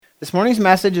This morning's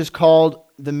message is called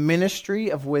The Ministry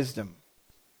of Wisdom,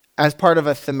 as part of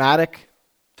a thematic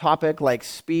topic like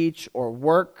speech or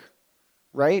work,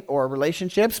 right, or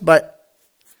relationships. But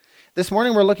this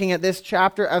morning we're looking at this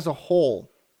chapter as a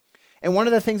whole. And one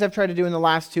of the things I've tried to do in the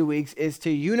last 2 weeks is to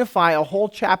unify a whole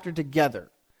chapter together.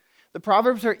 The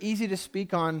Proverbs are easy to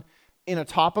speak on in a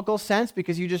topical sense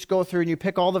because you just go through and you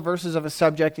pick all the verses of a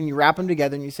subject and you wrap them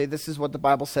together and you say, this is what the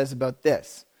Bible says about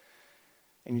this.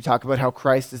 And you talk about how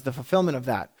Christ is the fulfillment of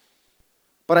that.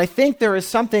 But I think there is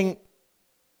something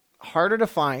harder to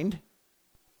find,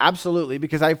 absolutely,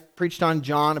 because I've preached on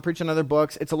John, I've preached on other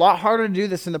books. It's a lot harder to do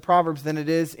this in the Proverbs than it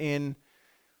is in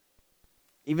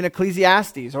even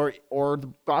Ecclesiastes or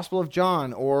the Gospel of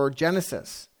John or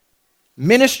Genesis.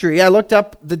 Ministry, I looked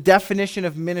up the definition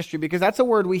of ministry because that's a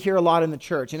word we hear a lot in the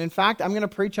church. And in fact, I'm going to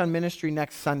preach on ministry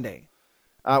next Sunday.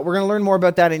 We're going to learn more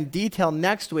about that in detail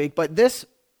next week, but this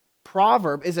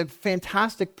proverb is a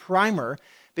fantastic primer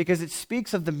because it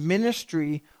speaks of the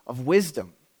ministry of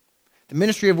wisdom. The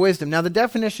ministry of wisdom. Now, the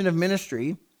definition of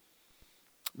ministry,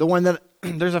 the one that,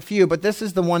 there's a few, but this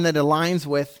is the one that aligns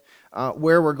with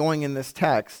where we're going in this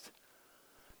text.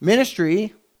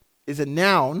 Ministry is a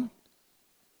noun.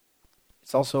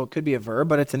 It could be a verb,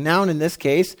 but it's a noun in this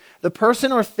case. The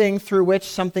person or thing through which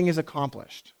something is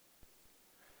accomplished.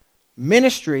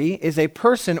 Ministry is a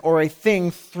person or a thing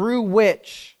through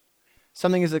which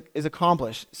something is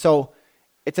accomplished. So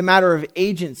it's a matter of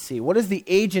agency. What is the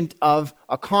agent of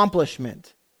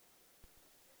accomplishment?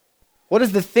 What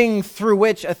is the thing through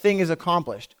which a thing is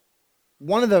accomplished?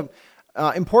 One of the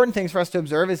important things for us to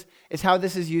observe is how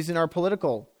this is used in our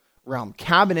political realm.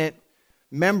 Cabinet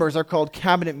members are called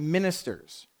cabinet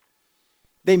ministers.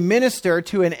 They minister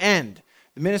to an end.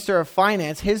 The minister of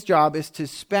finance, his job is to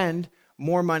spend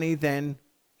more money than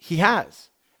he has,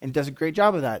 and does a great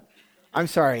job of that. I'm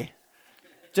sorry.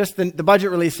 Just the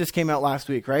budget release just came out last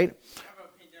week, right?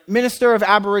 Minister of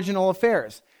Aboriginal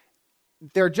Affairs.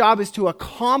 Their job is to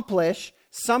accomplish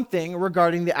something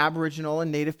regarding the Aboriginal and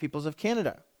Native peoples of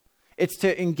Canada. It's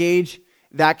to engage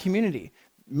that community.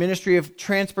 Ministry of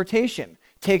Transportation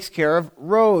takes care of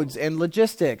roads and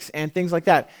logistics and things like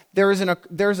that. They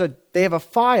have a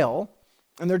file,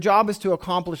 and their job is to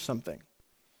accomplish something.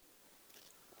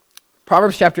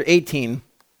 Proverbs chapter 18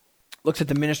 looks at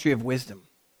the ministry of wisdom.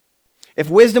 If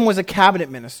wisdom was a cabinet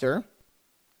minister,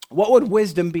 what would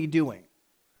wisdom be doing?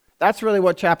 That's really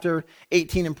what chapter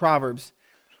 18 in Proverbs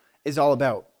is all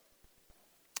about.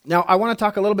 Now, I want to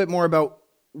talk a little bit more about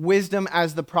wisdom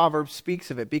as the Proverb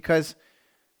speaks of it, because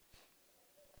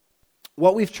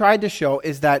what we've tried to show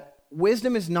is that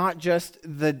wisdom is not just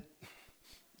the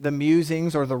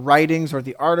musings or the writings or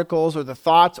the articles or the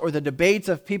thoughts or the debates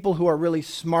of people who are really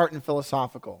smart and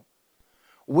philosophical.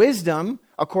 Wisdom,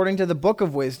 according to the book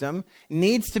of wisdom,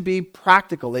 needs to be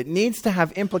practical. It needs to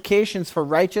have implications for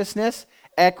righteousness,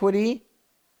 equity,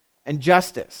 and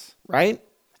justice, right?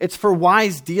 It's for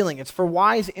wise dealing. It's for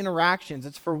wise interactions.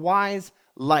 It's for wise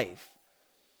life.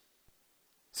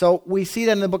 So we see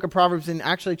that in the book of Proverbs in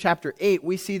actually chapter 8,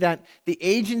 we see that the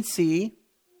agency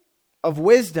of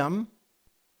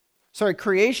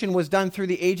creation was done through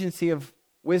the agency of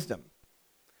wisdom.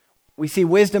 We see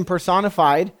wisdom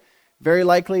personified, very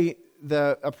likely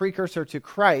a precursor to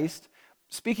Christ,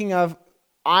 speaking of,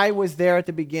 I was there at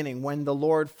the beginning when the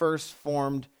Lord first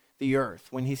formed the earth,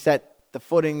 when he set the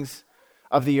footings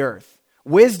of the earth.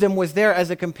 Wisdom was there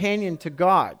as a companion to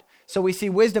God. So we see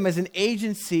wisdom as an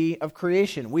agency of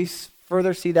creation. We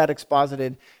further see that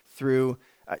exposited through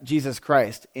Jesus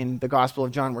Christ in the Gospel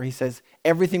of John, where he says,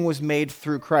 everything was made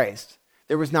through Christ.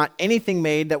 There was not anything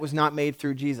made that was not made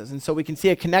through Jesus. And so we can see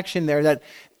a connection there that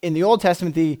in the Old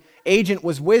Testament, the agent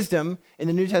was wisdom. In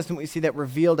the New Testament, we see that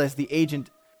revealed as the agent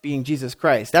being Jesus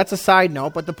Christ. That's a side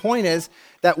note, but the point is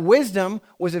that wisdom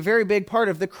was a very big part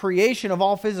of the creation of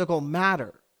all physical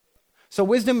matter. So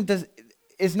wisdom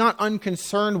is not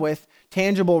unconcerned with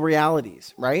tangible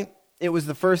realities, right? It was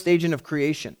the first agent of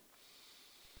creation.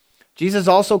 Jesus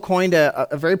also coined a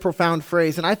very profound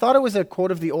phrase, and I thought it was a quote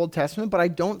of the Old Testament, but I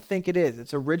don't think it is.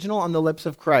 It's original on the lips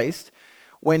of Christ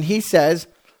when he says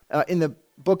in the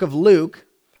book of Luke,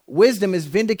 wisdom is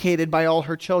vindicated by all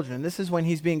her children. And this is when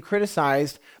he's being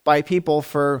criticized by people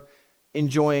for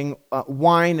enjoying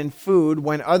wine and food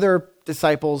when other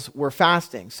disciples were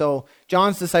fasting. So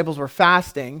John's disciples were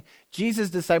fasting. Jesus'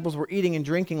 disciples were eating and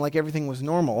drinking like everything was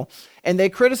normal. And they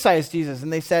criticized Jesus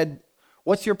and they said,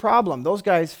 what's your problem? Those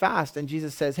guys fast. And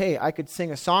Jesus says, hey, I could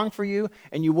sing a song for you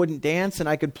and you wouldn't dance, and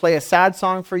I could play a sad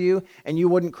song for you and you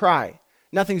wouldn't cry.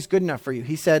 Nothing's good enough for you.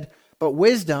 He said, but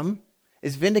wisdom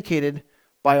is vindicated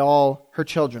by all her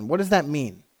children. What does that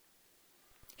mean?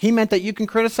 He meant that you can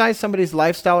criticize somebody's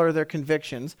lifestyle or their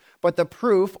convictions, but the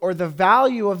proof or the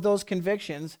value of those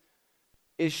convictions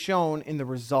is shown in the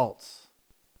results.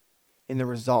 In the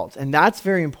results. And that's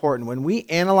very important. When we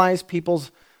analyze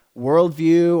people's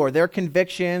worldview or their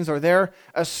convictions or their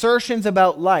assertions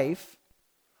about life,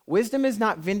 wisdom is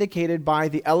not vindicated by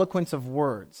the eloquence of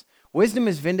words. Wisdom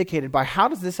is vindicated by how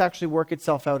does this actually work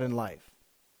itself out in life.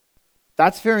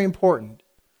 That's very important.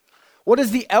 What is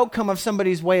the outcome of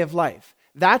somebody's way of life?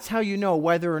 That's how you know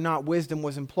whether or not wisdom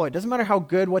was employed. Doesn't matter how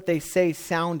good what they say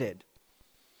sounded.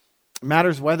 It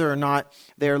matters whether or not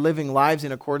they are living lives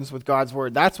in accordance with God's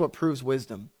word. That's what proves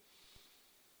wisdom.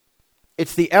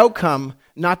 It's the outcome,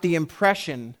 not the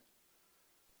impression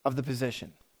of the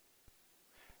position.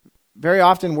 Very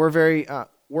often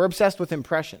we're obsessed with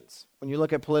impressions. When you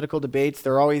look at political debates,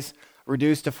 they're always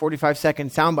reduced to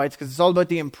 45-second sound bites because it's all about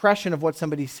the impression of what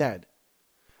somebody said.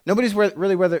 Nobody's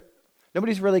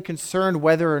really concerned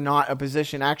whether or not a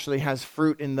position actually has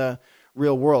fruit in the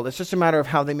real world. It's just a matter of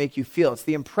how they make you feel. It's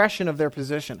the impression of their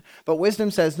position. But wisdom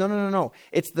says, no.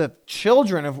 It's the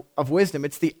children of wisdom.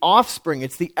 It's the offspring.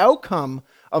 It's the outcome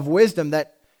of wisdom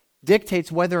that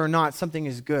dictates whether or not something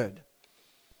is good.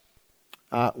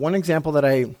 One example that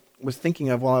I was thinking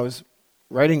of while I was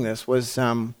writing this was,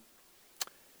 do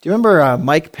you remember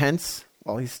Mike Pence?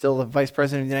 Well, he's still the vice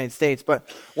president of the United States, but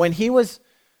when he was,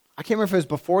 I can't remember if it was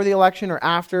before the election or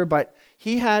after, but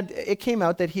it came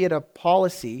out that he had a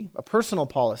personal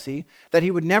policy, that he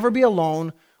would never be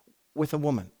alone with a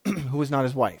woman who was not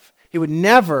his wife. He would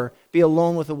never be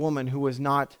alone with a woman who was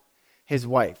not his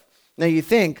wife. Now you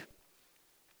think,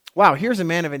 wow, here's a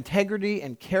man of integrity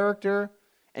and character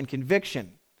and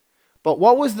conviction. But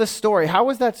what was the story? How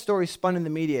was that story spun in the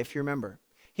media, if you remember?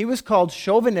 He was called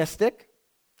chauvinistic.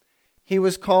 He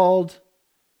was called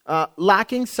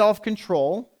lacking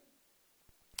self-control,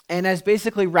 and as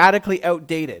basically radically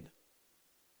outdated.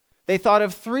 They thought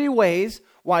of 3 ways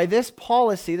why this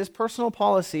policy, this personal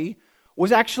policy,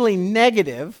 was actually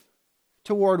negative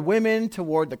toward women,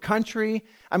 toward the country.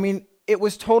 I mean, it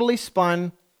was totally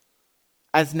spun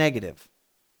as negative.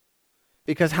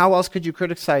 Because how else could you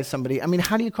criticize somebody? I mean,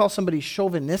 how do you call somebody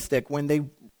chauvinistic when they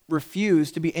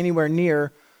refuse to be anywhere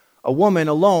near a woman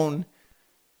alone?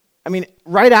 I mean,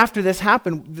 right after this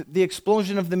happened, the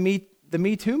explosion of the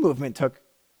Me Too movement took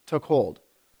hold.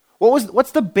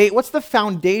 What's the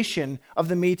foundation of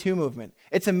the Me Too movement?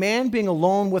 It's a man being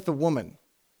alone with a woman.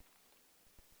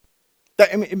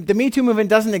 The Me Too movement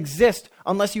doesn't exist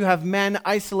unless you have men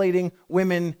isolating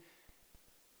women.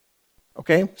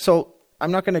 Okay, so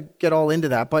I'm not going to get all into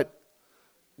that, but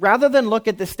rather than look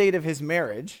at the state of his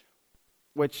marriage,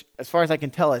 which as far as I can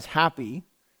tell is happy,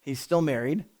 he's still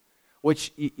married,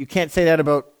 which you can't say that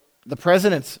about the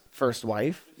president's first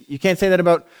wife. You can't say that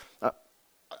about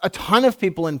a ton of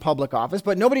people in public office,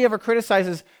 but nobody ever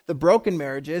criticizes the broken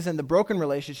marriages and the broken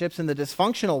relationships in the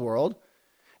dysfunctional world.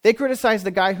 They criticize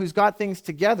the guy who's got things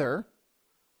together.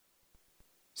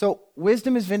 So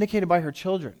wisdom is vindicated by her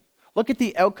children. Look at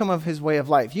the outcome of his way of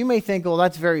life. You may think, well,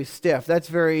 that's very stiff. That's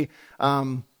very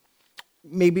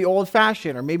maybe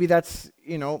old-fashioned, or maybe that's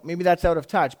out of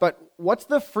touch. But what's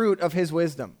the fruit of his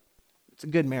wisdom? It's a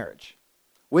good marriage.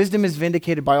 Wisdom is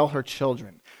vindicated by all her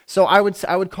children. So I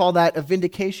would call that a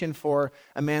vindication for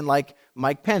a man like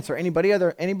Mike Pence or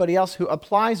anybody else who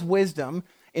applies wisdom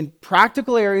in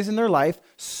practical areas in their life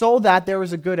so that there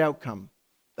is a good outcome.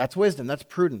 That's wisdom. That's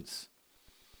prudence.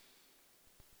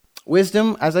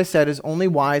 Wisdom, as I said, is only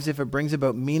wise if it brings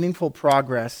about meaningful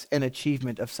progress and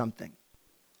achievement of something.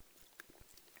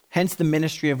 Hence the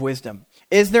ministry of wisdom.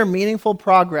 Is there meaningful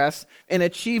progress and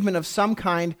achievement of some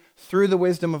kind through the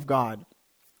wisdom of God?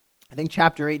 I think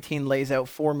chapter 18 lays out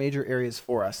 4 major areas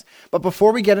for us. But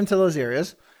before we get into those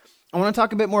areas, I want to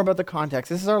talk a bit more about the context.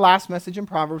 This is our last message in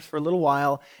Proverbs for a little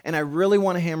while, and I really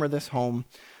want to hammer this home.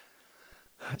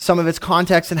 Some of its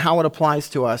context and how it applies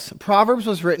to us. Proverbs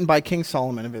was written by King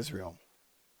Solomon of Israel.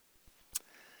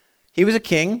 He was a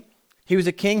king. He was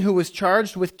a king who was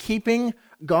charged with keeping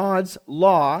God's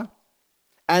law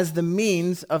as the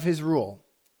means of his rule.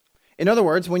 In other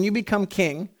words, when you become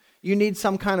king, you need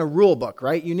some kind of rule book,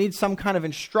 right? You need some kind of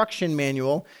instruction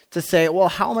manual to say, well,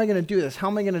 how am I going to do this? How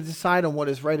am I going to decide on what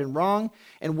is right and wrong?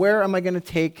 And where am I going to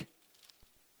take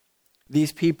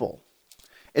these people?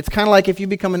 It's kind of like if you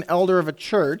become an elder of a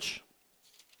church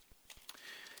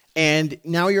and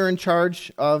now you're in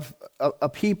charge of a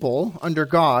people under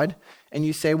God, and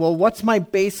you say, well, what's my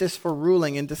basis for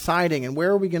ruling and deciding, and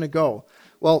where are we going to go?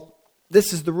 Well,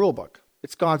 this is the rule book.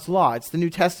 It's God's law. It's the New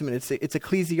Testament. It's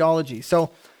ecclesiology.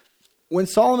 So when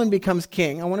Solomon becomes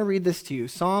king, I want to read this to you.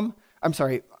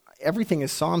 Everything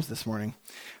is Psalms this morning.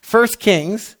 1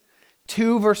 Kings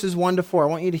 2 verses 1 to 4. I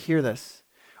want you to hear this.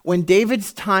 When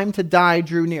David's time to die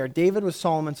drew near, David was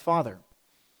Solomon's father,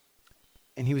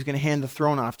 and he was going to hand the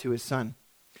throne off to his son.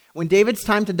 When David's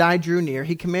time to die drew near,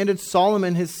 he commanded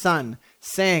Solomon his son,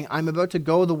 saying, I'm about to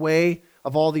go the way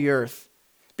of all the earth.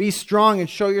 Be strong and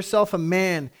show yourself a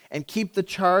man, and keep the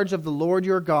charge of the Lord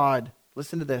your God.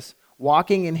 Listen to this.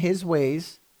 Walking in his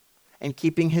ways and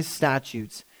keeping his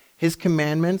statutes, his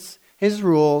commandments, his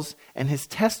rules, and his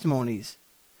testimonies,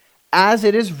 as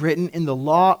it is written in the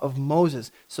law of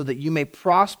Moses, so that you may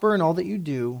prosper in all that you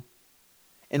do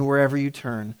and wherever you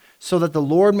turn, so that the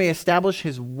Lord may establish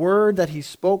his word that he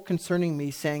spoke concerning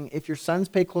me, saying, if your sons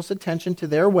pay close attention to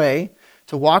their way,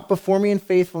 to walk before me in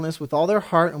faithfulness with all their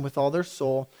heart and with all their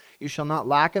soul, you shall not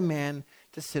lack a man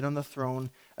to sit on the throne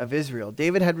of Israel.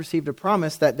 David had received a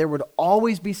promise that there would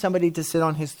always be somebody to sit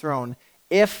on his throne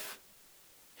if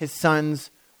his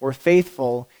sons were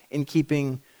faithful in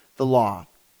keeping the law.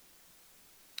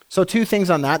 So 2 things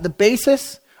on that. The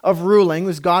basis of ruling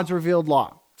was God's revealed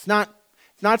law. It's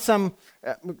not some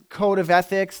code of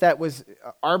ethics that was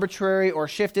arbitrary or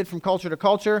shifted from culture to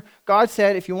culture. God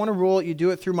said, if you want to rule, you do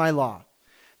it through my law.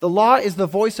 The law is the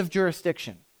voice of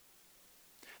jurisdiction.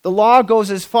 The law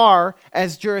goes as far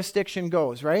as jurisdiction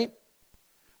goes, right?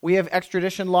 We have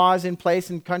extradition laws in place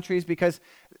in countries because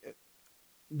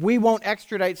we won't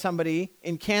extradite somebody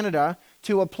in Canada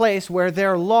to a place where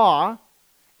their law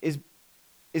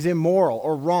is immoral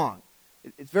or wrong.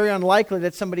 It's very unlikely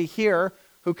that somebody here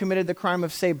who committed the crime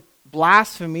of, say,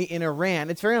 blasphemy in Iran,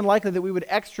 it's very unlikely that we would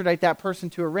extradite that person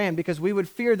to Iran because we would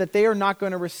fear that they are not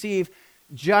going to receive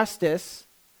justice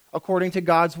according to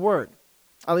God's word.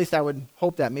 At least I would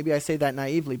hope that. Maybe I say that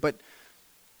naively. But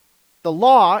the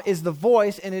law is the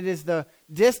voice and it is the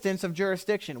distance of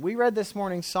jurisdiction. We read this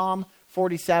morning Psalm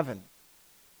 47.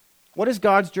 What is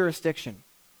God's jurisdiction?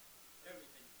 Everything.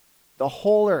 The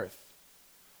whole earth.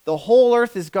 The whole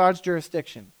earth is God's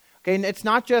jurisdiction. Okay, and it's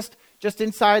not just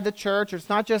inside the church, or it's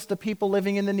not just the people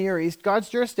living in the Near East. God's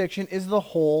jurisdiction is the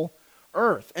whole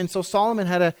earth. And so Solomon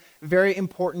had a very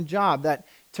important job, that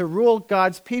to rule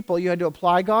God's people, you had to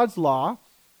apply God's law,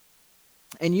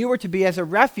 and you were to be as a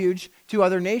refuge to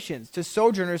other nations, to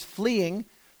sojourners fleeing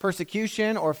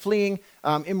persecution or fleeing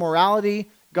immorality.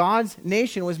 God's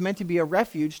nation was meant to be a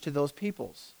refuge to those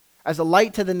peoples, as a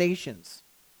light to the nations.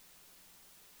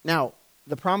 Now,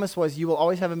 the promise was, you will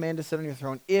always have a man to sit on your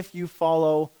throne if you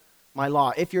follow my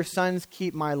law, if your sons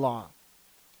keep my law.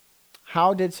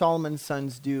 How did Solomon's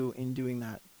sons do in doing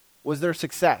that? Was there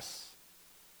success?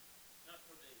 Not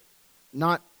for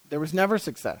David. There was never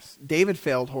success. David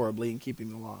failed horribly in keeping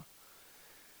the law.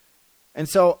 And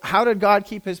so, how did God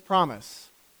keep his promise?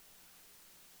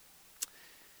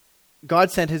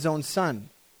 God sent his own son.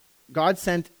 God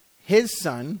sent his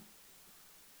son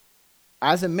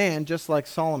as a man just like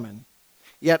Solomon,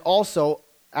 yet also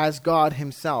as God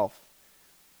himself.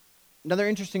 Another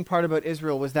interesting part about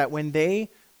Israel was that when they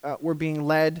were being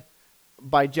led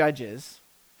by judges,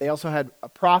 they also had a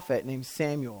prophet named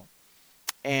Samuel.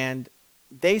 And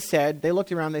they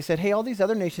looked around, they said, hey, all these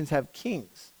other nations have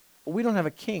kings, but we don't have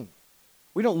a king.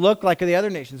 We don't look like the other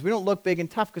nations. We don't look big and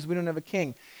tough because we don't have a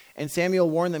king. And Samuel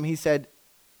warned them. He said,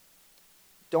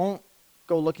 don't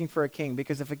go looking for a king,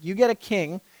 because if you get a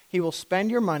king, he will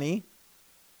spend your money,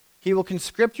 he will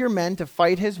conscript your men to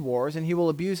fight his wars, and he will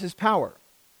abuse his power.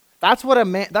 That's what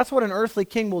an earthly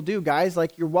king will do, guys.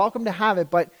 Like, you're welcome to have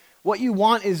it, but what you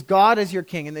want is God as your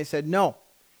king. And they said, no,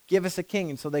 give us a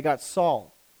king. And so they got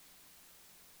Saul.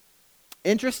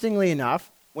 Interestingly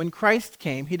enough, when Christ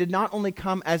came, he did not only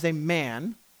come as a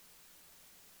man,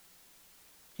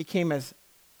 he came as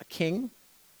a king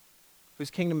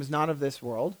whose kingdom is not of this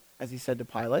world, as he said to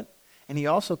Pilate, and he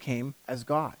also came as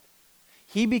God.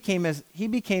 He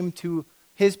became to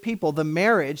his people the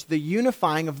marriage, the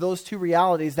unifying of those two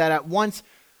realities that at once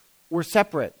were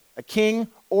separate, a king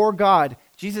or God.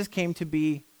 Jesus came to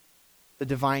be the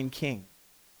divine king.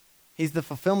 He's the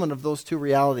fulfillment of those two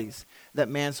realities that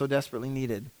man so desperately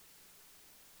needed.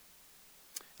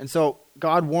 And so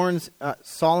God warns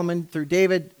Solomon through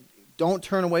David, don't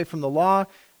turn away from the law,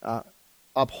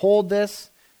 uphold this,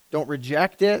 don't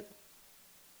reject it.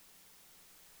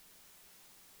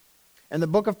 And the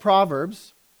book of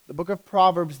Proverbs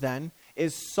then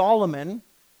is Solomon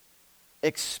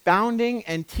expounding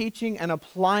and teaching and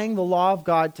applying the law of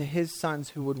God to his sons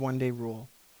who would one day rule.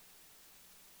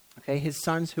 Okay, his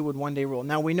sons who would one day rule.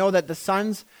 Now we know that the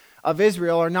sons of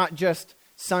Israel are not just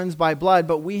sons by blood,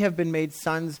 but we have been made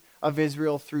sons of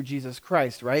Israel through Jesus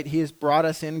Christ, right? He has brought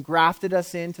us in, grafted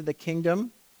us into the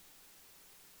kingdom.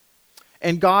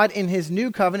 And God, in his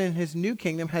new covenant, in his new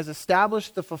kingdom, has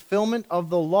established the fulfillment of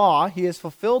the law. He has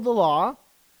fulfilled the law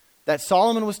that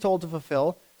Solomon was told to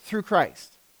fulfill through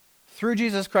Christ. Through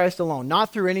Jesus Christ alone,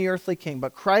 not through any earthly king,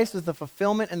 but Christ is the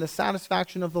fulfillment and the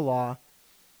satisfaction of the law.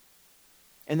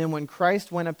 And then when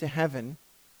Christ went up to heaven,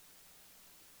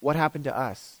 what happened to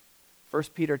us? 1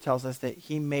 Peter tells us that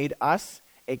he made us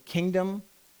a kingdom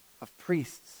of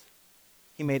priests.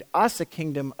 He made us a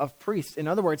kingdom of priests. In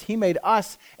other words, he made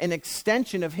us an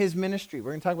extension of his ministry.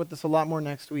 We're going to talk about this a lot more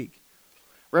next week.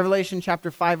 Revelation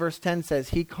chapter 5 verse 10 says,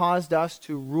 he caused us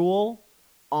to rule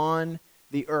on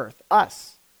the earth.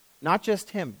 Us, not just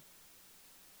him.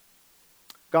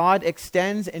 God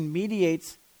extends and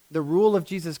mediates the rule of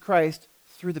Jesus Christ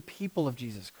through the people of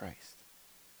Jesus Christ.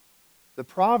 The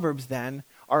Proverbs, then,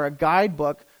 are a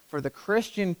guidebook for the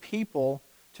Christian people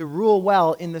to rule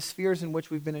well in the spheres in which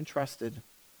we've been entrusted.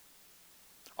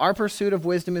 Our pursuit of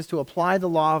wisdom is to apply the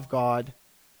law of God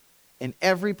in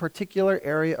every particular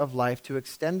area of life to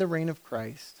extend the reign of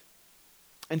Christ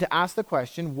and to ask the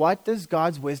question, what does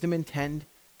God's wisdom intend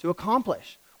to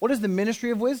accomplish? What is the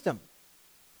ministry of wisdom?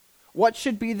 What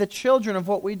should be the children of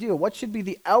what we do? What should be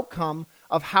the outcome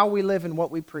of how we live and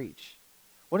what we preach?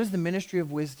 What is the ministry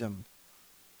of wisdom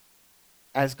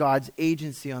as God's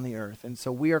agency on the earth? And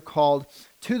so we are called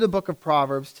to the book of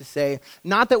Proverbs to say,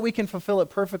 not that we can fulfill it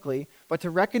perfectly, but to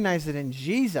recognize that in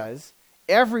Jesus,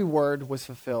 every word was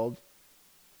fulfilled,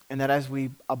 and that as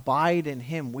we abide in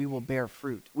him, we will bear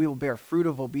fruit. We will bear fruit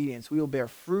of obedience. We will bear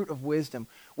fruit of wisdom.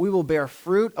 We will bear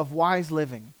fruit of wise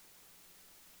living.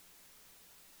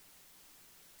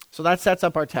 So that sets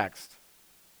up our text.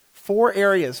 4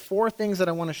 areas, 4 things that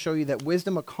I want to show you that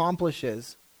wisdom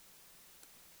accomplishes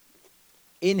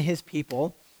in his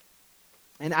people.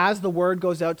 And as the word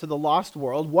goes out to the lost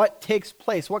world, what takes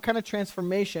place? What kind of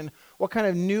transformation, what kind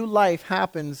of new life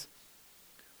happens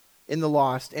in the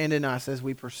lost and in us as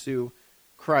we pursue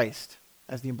Christ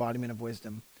as the embodiment of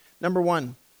wisdom? Number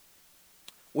 1,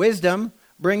 wisdom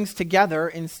brings together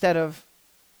instead of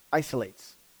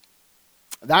isolates.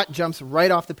 That jumps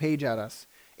right off the page at us.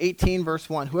 18 verse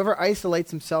 1, whoever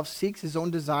isolates himself seeks his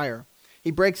own desire.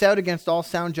 He breaks out against all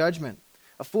sound judgment.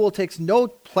 A fool takes no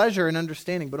pleasure in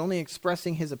understanding, but only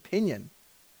expressing his opinion.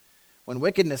 When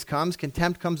wickedness comes,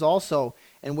 contempt comes also,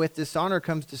 and with dishonor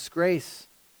comes disgrace.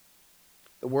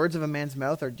 The words of a man's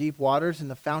mouth are deep waters,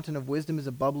 and the fountain of wisdom is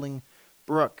a bubbling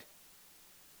brook.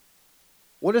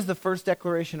 What is the first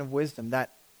declaration of wisdom?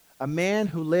 That a man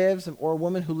who lives, or a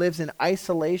woman who lives in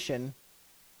isolation,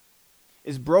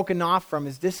 is broken off from,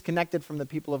 is disconnected from the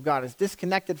people of God, is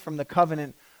disconnected from the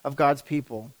covenant of God's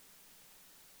people.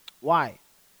 Why?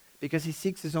 Because he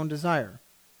seeks his own desire.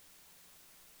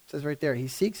 It says right there, he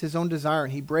seeks his own desire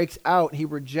and he breaks out, he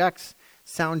rejects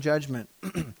sound judgment.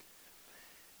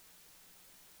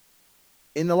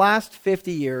 In the last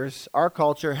 50 years, our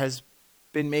culture has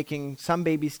been making some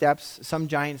baby steps, some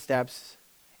giant steps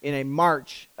in a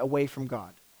march away from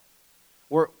God.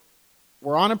 We're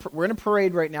in a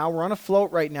parade right now, we're on a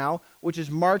float right now, which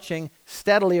is marching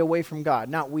steadily away from God.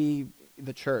 Not we,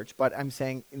 the church, but I'm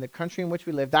saying in the country in which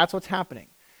we live, that's what's happening.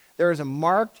 There is a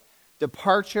marked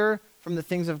departure from the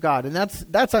things of God, and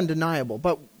that's undeniable.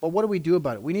 But what do we do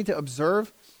about it? We need to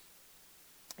observe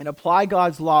and apply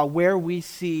God's law where we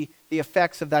see the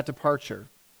effects of that departure.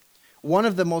 One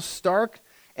of the most stark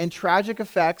and tragic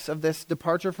effects of this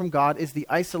departure from God is the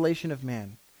isolation of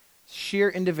man, sheer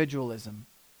individualism.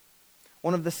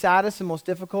 One of the saddest and most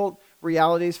difficult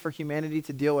realities for humanity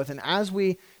to deal with. And as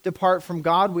we depart from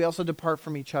God, we also depart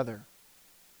from each other.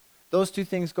 Those two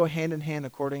things go hand in hand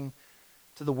according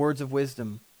to the words of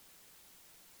wisdom.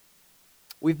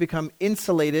 We've become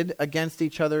insulated against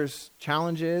each other's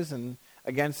challenges and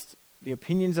against the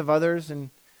opinions of others. And in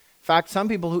fact, some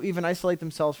people who even isolate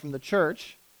themselves from the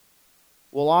church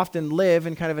will often live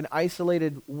in kind of an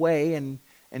isolated way, and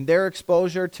their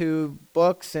exposure to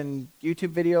books and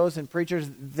YouTube videos and preachers,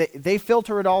 they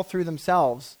filter it all through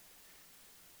themselves.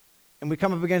 And we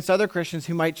come up against other Christians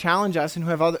who might challenge us and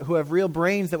who have real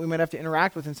brains that we might have to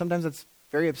interact with, and sometimes it's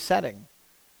very upsetting.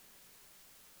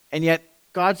 And yet,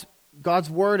 God's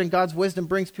word and God's wisdom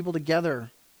brings people together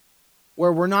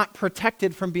where we're not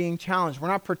protected from being challenged. We're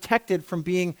not protected from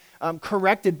being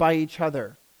corrected by each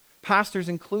other, pastors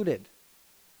included.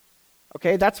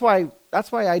 Okay, that's why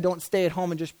I don't stay at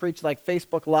home and just preach like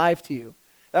Facebook Live to you.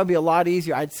 That would be a lot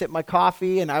easier. I'd sip my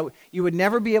coffee, and you would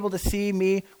never be able to see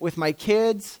me with my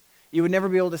kids. You would never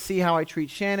be able to see how I treat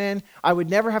Shannon. I would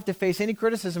never have to face any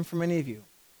criticism from any of you.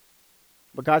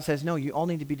 But God says, no, you all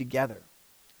need to be together.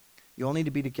 You all need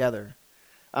to be together.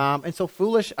 And so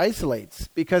foolish isolates,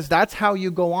 because that's how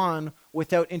you go on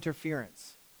without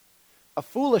interference. A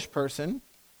foolish person,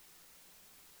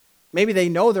 maybe they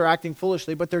know they're acting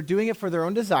foolishly, but they're doing it for their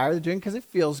own desire. They're doing it because it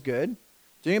feels good.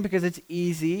 Doing it because it's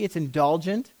easy, it's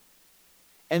indulgent.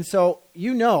 And so,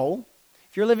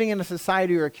 if you're living in a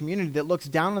society or a community that looks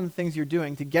down on the things you're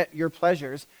doing to get your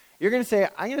pleasures, you're going to say,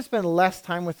 I'm going to spend less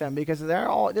time with them because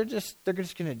they're just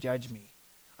going to judge me.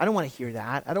 I don't want to hear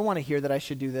that. I don't want to hear that I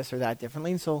should do this or that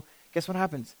differently. And so, guess what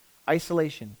happens?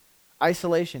 Isolation.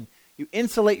 You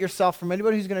insulate yourself from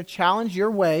anybody who's going to challenge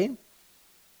your way,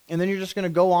 and then you're just going to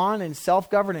go on in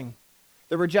self-governing.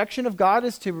 The rejection of God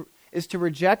is to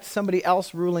reject somebody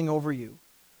else ruling over you.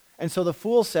 And so the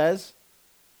fool says,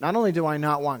 not only do I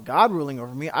not want God ruling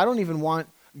over me, I don't even want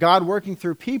God working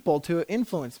through people to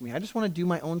influence me. I just want to do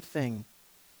my own thing.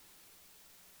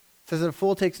 It says that a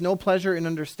fool takes no pleasure in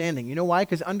understanding. You know why?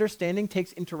 Because understanding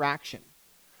takes interaction.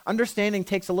 Understanding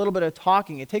takes a little bit of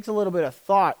talking. It takes a little bit of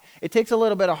thought. It takes a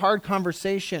little bit of hard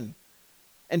conversation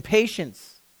and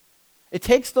patience. It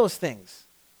takes those things.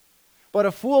 But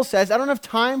a fool says, I don't have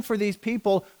time for these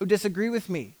people who disagree with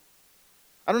me.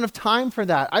 I don't have time for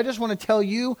that. I just want to tell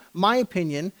you my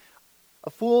opinion. A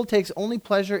fool takes only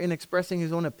pleasure in expressing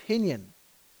his own opinion.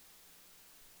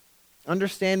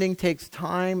 Understanding takes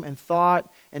time and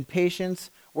thought and patience,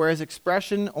 whereas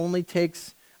expression only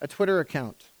takes a Twitter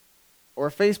account or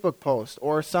a Facebook post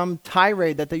or some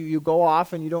tirade that you go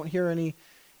off and you don't hear any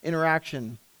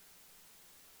interaction.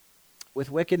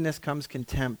 With wickedness comes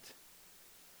contempt.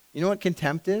 You know what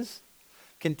contempt is?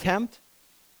 Contempt,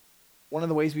 one of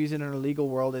the ways we use it in our legal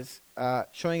world is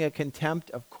showing a contempt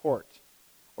of court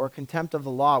or contempt of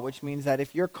the law, which means that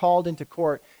if you're called into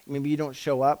court, maybe you don't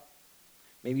show up,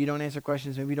 maybe you don't answer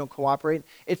questions, maybe you don't cooperate.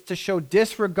 It's to show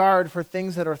disregard for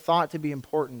things that are thought to be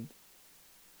important.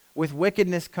 With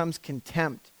wickedness comes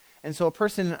contempt. And so a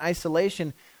person in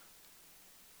isolation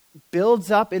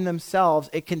builds up in themselves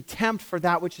a contempt for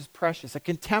that which is precious, a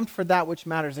contempt for that which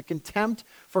matters, a contempt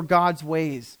for God's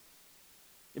ways.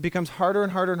 It becomes harder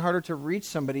and harder and harder to reach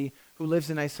somebody who lives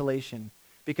in isolation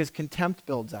because contempt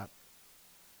builds up.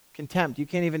 Contempt. You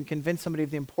can't even convince somebody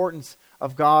of the importance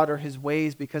of God or his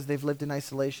ways because they've lived in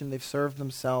isolation, they've served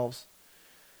themselves.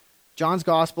 John's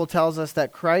gospel tells us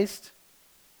that Christ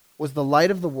was the light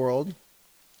of the world,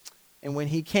 and when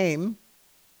he came,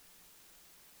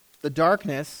 the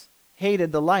darkness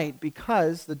hated the light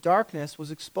because the darkness was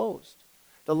exposed.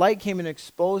 The light came and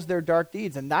exposed their dark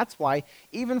deeds, and that's why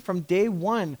even from day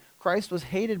one, Christ was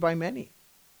hated by many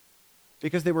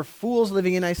because they were fools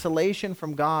living in isolation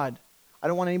from God. I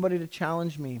don't want anybody to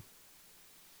challenge me.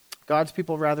 God's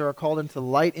people rather are called into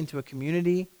light, into a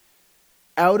community,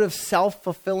 out of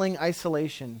self-fulfilling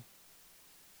isolation.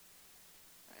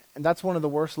 And that's one of the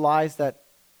worst lies that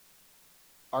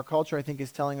our culture, I think,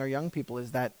 is telling our young people,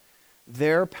 is that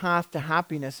their path to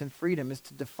happiness and freedom is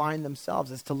to define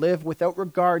themselves, is to live without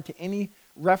regard to any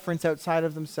reference outside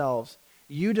of themselves.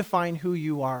 You define who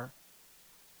you are.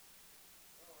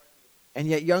 And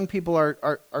yet young people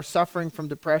are suffering from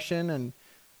depression and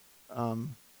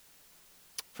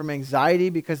from anxiety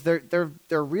because they're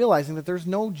realizing that there's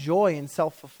no joy in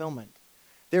self-fulfillment.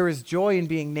 There is joy in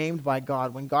being named by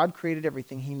God. When God created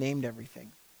everything, he named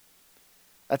everything.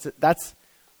 That's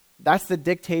the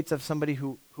dictates of somebody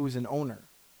who's an owner.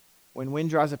 When Wynn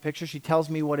draws a picture, she tells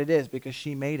me what it is because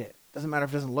she made it. Doesn't matter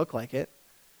if it doesn't look like it.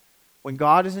 When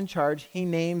God is in charge, he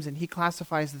names and he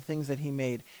classifies the things that he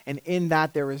made. And in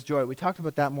that there is joy. We talked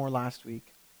about that more last week.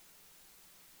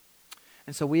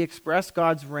 And so we express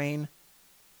God's reign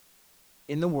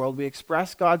in the world. We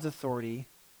express God's authority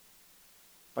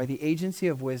by the agency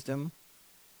of wisdom,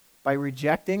 by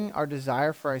rejecting our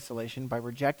desire for isolation, by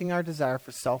rejecting our desire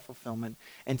for self-fulfillment,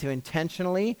 and to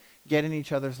intentionally get in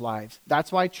each other's lives.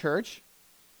 That's why church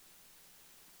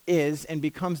is and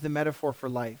becomes the metaphor for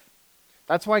life.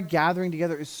 That's why gathering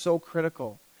together is so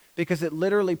critical, because it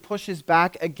literally pushes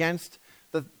back against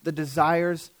the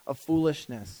desires of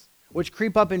foolishness, which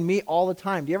creep up in me all the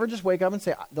time. Do you ever just wake up and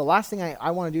say, the last thing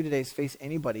I want to do today is face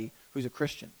anybody who's a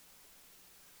Christian?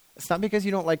 It's not because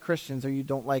you don't like Christians or you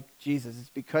don't like Jesus. It's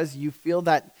because you feel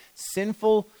that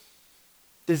sinful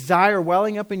desire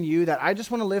welling up in you that I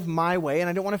just want to live my way and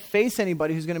I don't want to face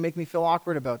anybody who's going to make me feel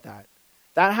awkward about that.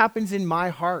 That happens in my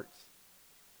heart.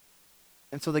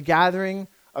 And so the gathering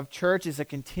of church is a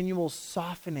continual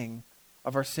softening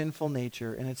of our sinful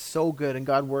nature, and it's so good, and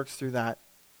God works through that.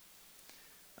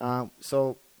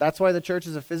 So that's why the church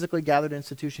is a physically gathered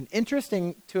institution.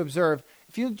 Interesting to observe,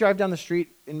 if you drive down the street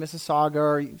in Mississauga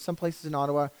or some places in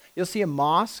Ottawa, you'll see a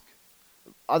mosque,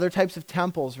 other types of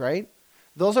temples, right?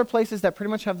 Those are places that pretty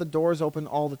much have the doors open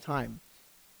all the time.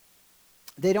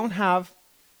 They don't have,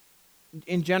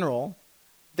 in general,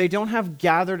 they don't have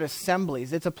gathered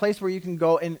assemblies. It's a place where you can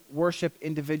go and worship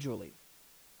individually.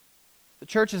 The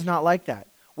church is not like that.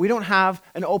 We don't have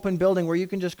an open building where you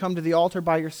can just come to the altar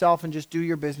by yourself and just do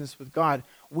your business with God.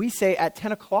 We say at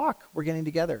 10 o'clock we're getting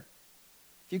together.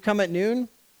 If you come at noon,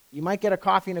 you might get a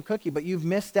coffee and a cookie, but you've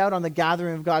missed out on the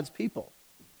gathering of God's people.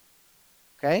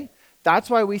 Okay?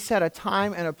 That's why we set a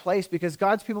time and a place, because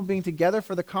God's people being together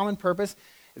for the common purpose,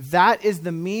 that is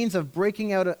the means of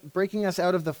breaking us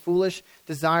out of the foolish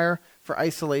desire for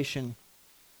isolation.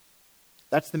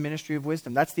 That's the ministry of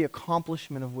wisdom. That's the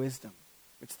accomplishment of wisdom.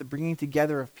 It's the bringing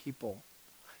together of people.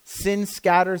 Sin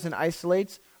scatters and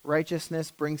isolates. Righteousness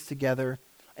brings together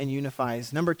and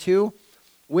unifies. Number 2,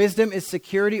 wisdom is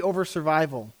security over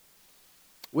survival.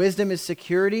 Wisdom is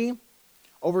security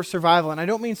over survival. And I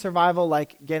don't mean survival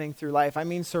like getting through life. I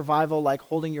mean survival like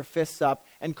holding your fists up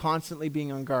and constantly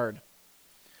being on guard.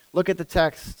 Look at the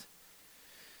text.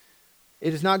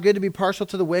 It is not good to be partial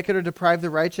to the wicked or deprive the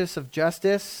righteous of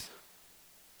justice.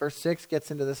 Verse 6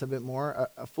 gets into this a bit more.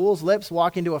 A fool's lips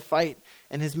walk into a fight,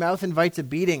 and his mouth invites a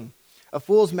beating. A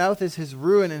fool's mouth is his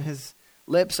ruin, and his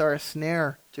lips are a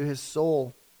snare to his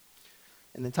soul.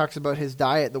 And then talks about his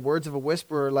diet. The words of a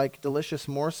whisperer are like delicious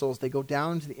morsels. They go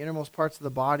down to the innermost parts of the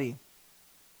body.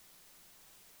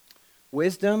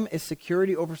 Wisdom is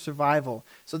security over survival.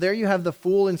 So there you have the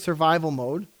fool in survival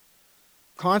mode,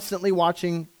 constantly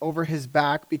watching over his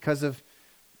back because of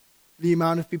the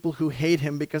amount of people who hate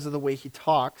him because of the way he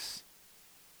talks.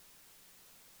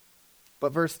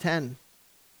 But verse 10,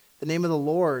 the name of the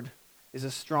Lord is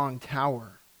a strong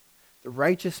tower. The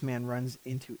righteous man runs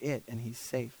into it and he's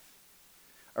safe.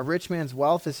 A rich man's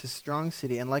wealth is his strong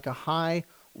city, and like a high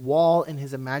wall in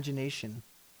his imagination.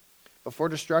 Before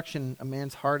destruction, a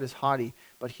man's heart is haughty,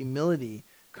 but humility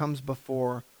comes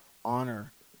before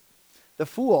honor. The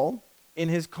fool, in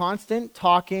his constant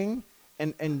talking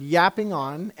and yapping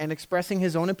on and expressing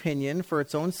his own opinion for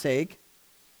its own sake,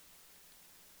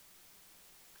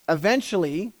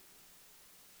 eventually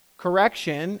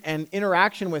correction and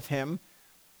interaction with him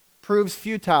proves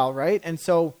futile, right? And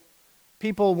so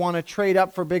people want to trade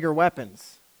up for bigger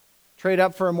weapons, trade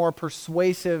up for a more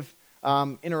persuasive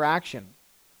interaction.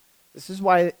 This is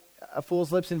why a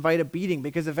fool's lips invite a beating,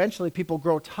 because eventually people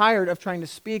grow tired of trying to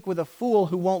speak with a fool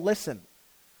who won't listen.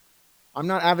 I'm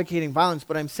not advocating violence,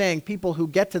 but I'm saying people who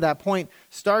get to that point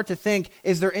start to think,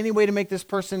 is there any way to make this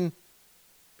person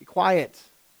be quiet?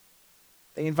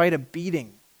 They invite a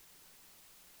beating.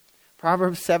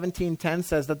 Proverbs 17:10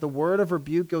 says that the word of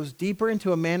rebuke goes deeper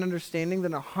into a man understanding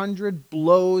than 100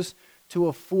 blows to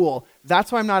a fool.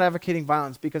 That's why I'm not advocating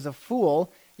violence, because a fool,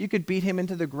 you could beat him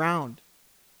into the ground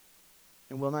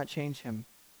and will not change him.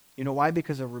 You know why?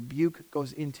 Because a rebuke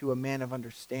goes into a man of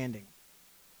understanding.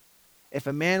 If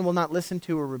a man will not listen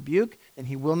to a rebuke, then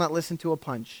he will not listen to a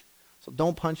punch. So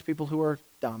don't punch people who are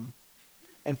dumb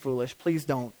and foolish. Please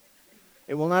don't.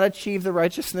 It will not achieve the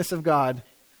righteousness of God.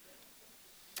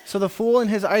 So the fool in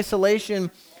his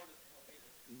isolation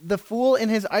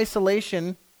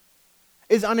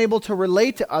is unable to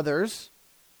relate to others,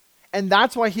 and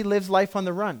that's why he lives life on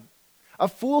the run. A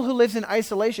fool who lives in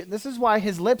isolation, this is why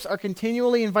his lips are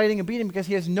continually inviting a beating, because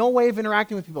he has no way of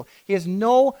interacting with people. He has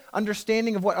no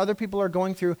understanding of what other people are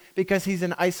going through because he's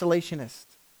an isolationist.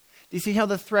 Do you see how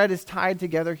the thread is tied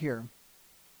together here?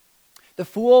 The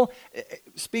fool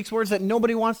speaks words that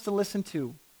nobody wants to listen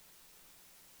to.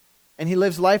 And he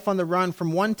lives life on the run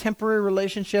from one temporary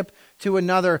relationship to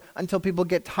another until people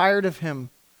get tired of him.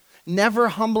 Never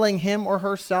humbling him or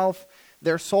herself.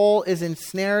 Their soul is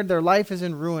ensnared. Their life is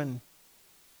in ruin.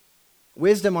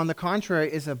 Wisdom, on the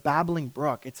contrary, is a babbling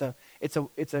brook. It's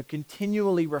a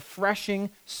continually refreshing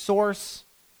source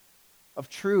of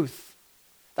truth.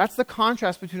 That's the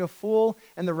contrast between a fool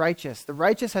and the righteous. The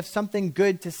righteous have something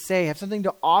good to say, have something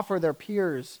to offer their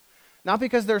peers. Not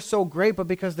because they're so great, but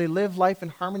because they live life in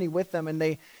harmony with them, and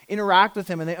they interact with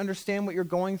them, and they understand what you're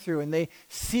going through, and they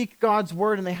seek God's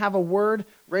word, and they have a word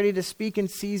ready to speak in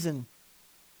season.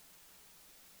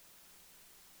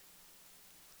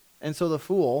 And so the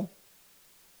fool,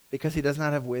 because he does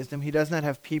not have wisdom, he does not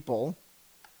have people,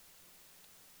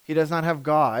 he does not have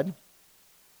God,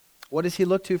 what does he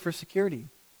look to for security?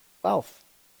 Wealth.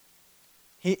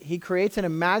 He creates an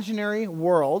imaginary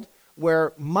world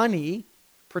where money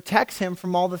protects him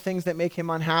from all the things that make him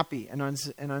unhappy and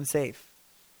unsafe.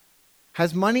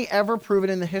 Has money ever proven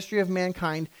in the history of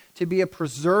mankind to be a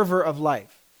preserver of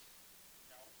life?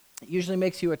 It usually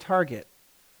makes you a target,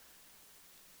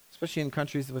 especially in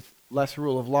countries with less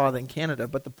rule of law than Canada.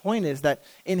 But the point is that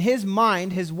in his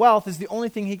mind, his wealth is the only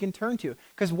thing he can turn to.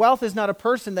 Because wealth is not a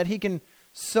person that he can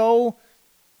so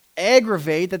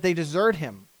aggravate that they desert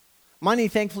him. Money,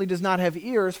 thankfully, does not have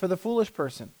ears for the foolish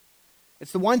person.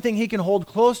 It's the one thing he can hold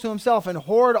close to himself and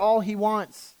hoard all he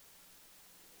wants.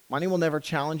 Money will never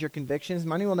challenge your convictions.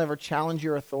 Money will never challenge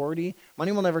your authority.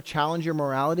 Money will never challenge your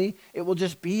morality. It will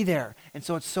just be there. And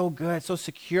so it's so good, so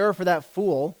secure for that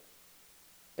fool.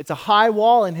 It's a high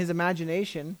wall in his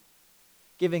imagination,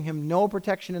 giving him no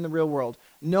protection in the real world,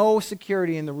 no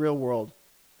security in the real world.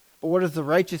 But what does the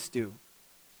righteous do?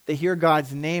 They hear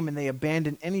God's name and they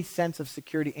abandon any sense of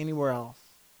security anywhere else.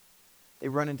 They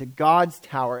run into God's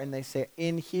tower and they say,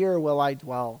 "In here will I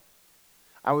dwell.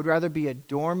 I would rather be a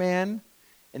doorman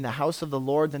in the house of the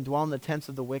Lord than dwell in the tents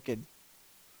of the wicked,"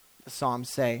 the Psalms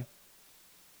say.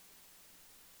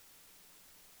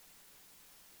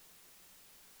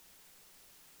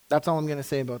 That's all I'm going to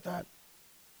say about that.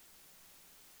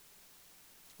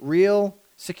 Real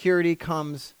security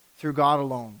comes through God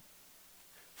alone.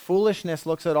 Foolishness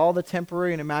looks at all the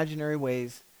temporary and imaginary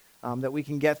ways that we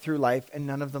can get through life, and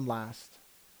none of them last.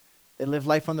 They live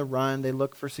life on the run. They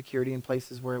look for security in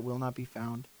places where it will not be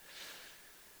found.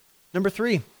 Number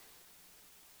 3,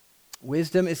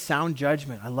 wisdom is sound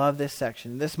judgment. I love this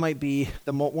section. This might be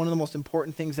one of the most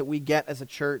important things that we get as a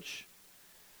church.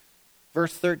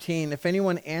 Verse 13, if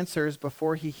anyone answers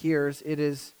before he hears, it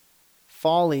is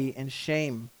folly and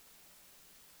shame.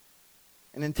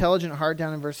 An intelligent heart,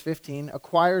 down in verse 15,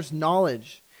 acquires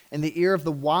knowledge, and the ear of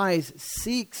the wise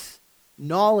seeks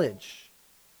knowledge.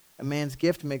 A man's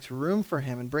gift makes room for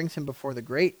him and brings him before the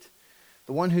great.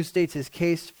 The one who states his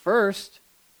case first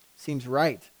seems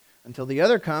right, until the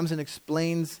other comes and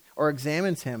explains or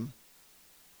examines him.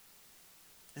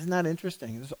 Isn't that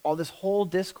interesting? There's all this whole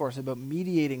discourse about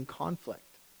mediating conflict.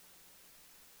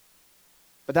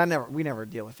 But we never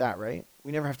deal with that, right?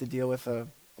 We never have to deal with a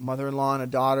mother-in-law and a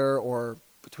daughter, or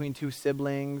between two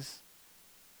siblings,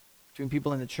 between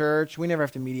people in the church. We never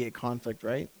have to mediate conflict,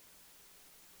 right?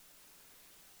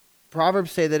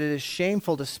 Proverbs say that it is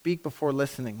shameful to speak before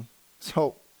listening.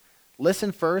 So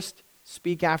listen first,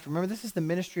 speak after. Remember, this is the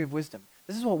ministry of wisdom.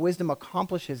 This is what wisdom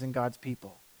accomplishes in God's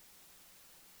people.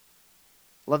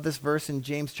 Love this verse in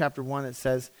James chapter 1. It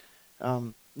says,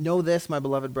 know this, my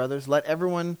beloved brothers, let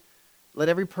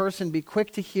every person be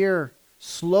quick to hear,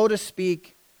 slow to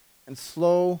speak, and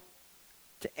slow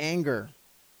to anger.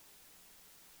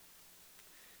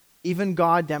 Even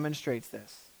God demonstrates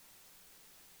this.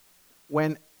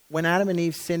 When Adam and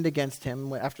Eve sinned against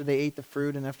him, after they ate the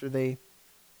fruit and after they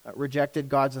rejected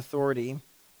God's authority,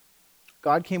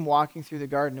 God came walking through the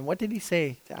garden. And what did he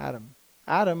say to Adam?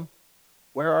 Adam,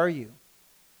 where are you?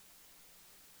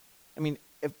 I mean,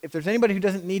 if there's anybody who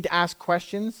doesn't need to ask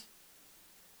questions,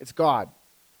 it's God.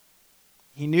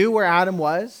 He knew where Adam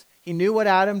was. He knew what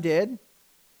Adam did.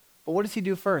 But what does he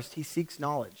do first? He seeks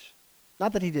knowledge.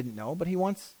 Not that he didn't know, but he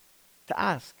wants to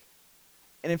ask.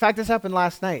 And in fact, this happened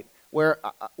last night, where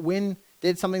Wynn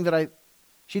did something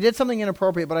she did something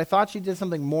inappropriate, but I thought she did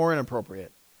something more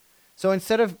inappropriate. So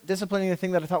instead of disciplining the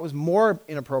thing that I thought was more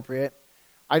inappropriate,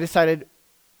 I decided,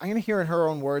 I'm going to hear in her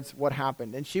own words what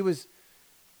happened. And she was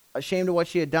ashamed of what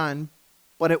she had done,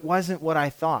 but it wasn't what I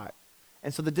thought.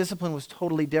 And so the discipline was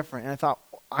totally different. And I thought,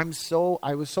 I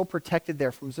was so protected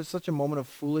there from such a moment of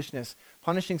foolishness,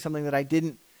 punishing something that I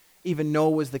didn't even know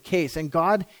was the case. And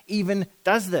God even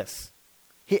does this.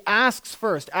 He asks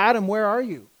first, Adam, where are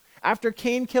you? After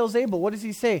Cain kills Abel, what does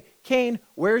he say? Cain,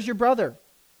 where's your brother?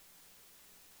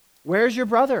 Where's your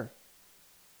brother?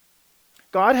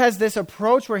 God has this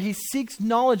approach where he seeks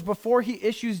knowledge before he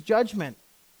issues judgment.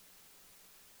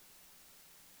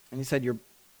 And he said,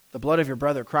 the blood of your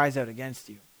brother cries out against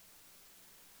you.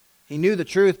 He knew the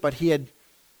truth, but he had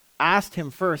asked him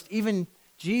first. Even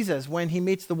Jesus, when he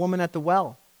meets the woman at the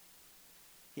well,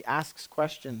 he asks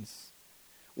questions.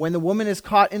 When the woman is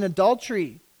caught in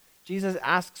adultery, Jesus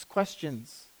asks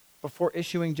questions before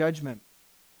issuing judgment.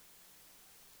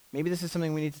 Maybe this is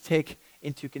something we need to take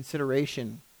into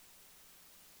consideration.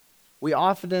 We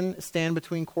often stand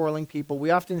between quarreling people.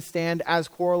 We often stand as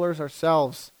quarrelers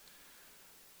ourselves.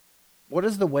 What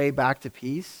is the way back to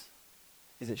peace?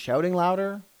 Is it shouting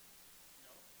louder? No.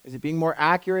 Is it being more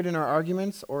accurate in our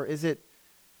arguments? Or is it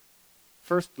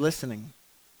first listening?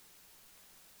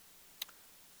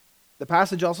 The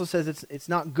passage also says it's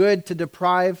not good to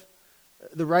deprive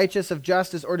the righteous of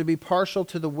justice or to be partial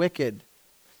to the wicked.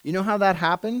 You know how that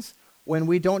happens? When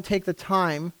we don't take the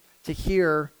time to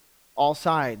hear all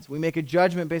sides. We make a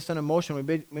judgment based on emotion.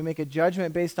 We make a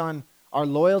judgment based on our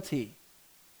loyalty.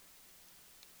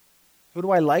 Who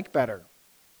do I like better?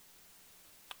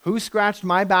 Who scratched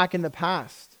my back in the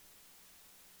past?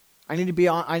 I need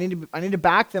to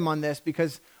back them on this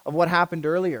because of what happened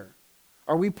earlier.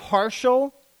 Are we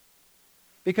partial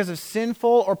because of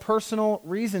sinful or personal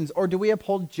reasons, or do we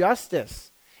uphold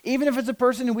justice? Even if it's a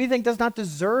person who we think does not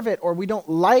deserve it, or we don't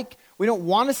like We don't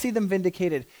want to see them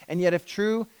vindicated. And yet if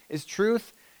true is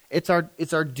truth, it's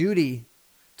our duty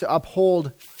to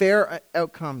uphold fair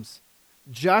outcomes,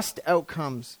 just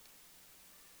outcomes,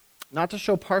 not to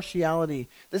show partiality.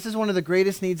 This is one of the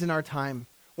greatest needs in our time.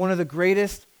 One of the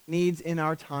greatest needs in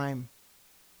our time.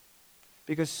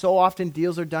 Because so often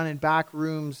deals are done in back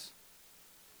rooms.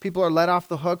 People are let off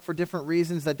the hook for different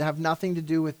reasons that have nothing to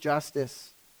do with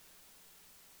justice.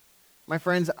 My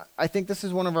friends, I think this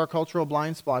is one of our cultural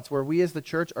blind spots where we as the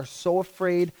church are so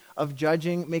afraid of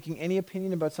judging, making any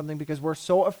opinion about something because we're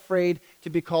so afraid to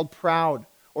be called proud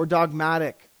or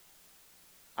dogmatic.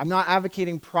 I'm not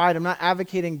advocating pride. I'm not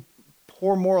advocating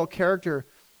poor moral character.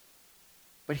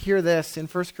 But hear this in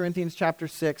 1 Corinthians chapter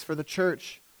 6 for the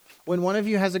church. When one of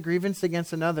you has a grievance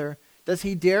against another, does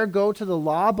he dare go to the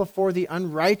law before the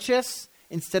unrighteous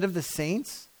instead of the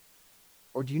saints?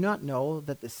 Or do you not know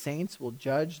that the saints will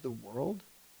judge the world?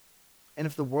 And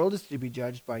if the world is to be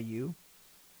judged by you,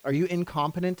 are you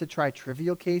incompetent to try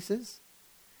trivial cases?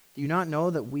 Do you not know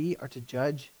that we are to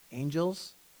judge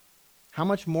angels? How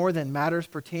much more than matters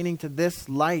pertaining to this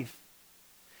life?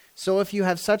 So if you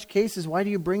have such cases, why do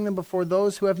you bring them before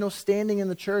those who have no standing in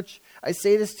the church? I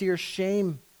say this to your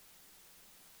shame.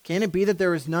 Can it be that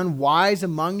there is none wise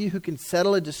among you who can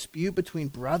settle a dispute between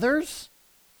brothers?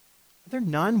 Are there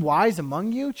none wise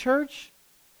among you, church?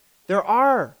 There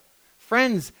are.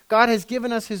 Friends, God has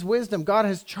given us his wisdom. God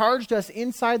has charged us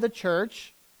inside the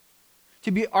church to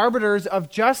be arbiters of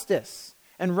justice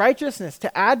and righteousness,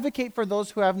 to advocate for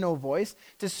those who have no voice,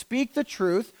 to speak the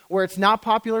truth where it's not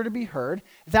popular to be heard.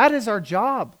 That is our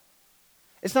job.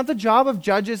 It's not the job of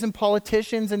judges and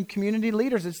politicians and community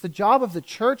leaders. It's the job of the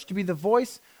church to be the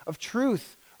voice of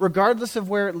truth, regardless of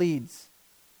where it leads.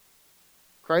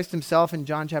 Christ himself in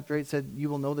John chapter 8 said, you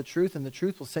will know the truth and the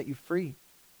truth will set you free.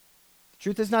 The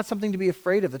truth is not something to be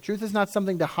afraid of. The truth is not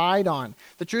something to hide on.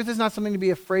 The truth is not something to be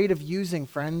afraid of using,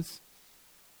 friends.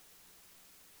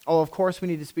 Oh, of course we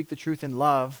need to speak the truth in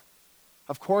love.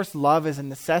 Of course love is a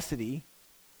necessity.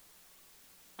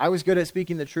 I was good at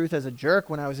speaking the truth as a jerk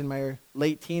when I was in my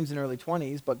late teens and early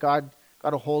 20s, but God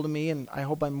got a hold of me, and I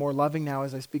hope I'm more loving now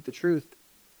as I speak the truth.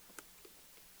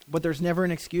 But there's never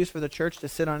an excuse for the church to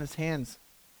sit on its hands.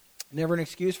 Never an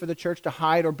excuse for the church to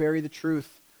hide or bury the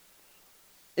truth.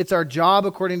 It's our job,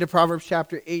 according to Proverbs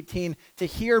chapter 18, to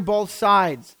hear both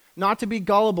sides, not to be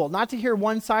gullible, not to hear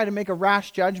one side and make a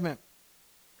rash judgment.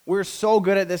 We're so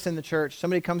good at this in the church.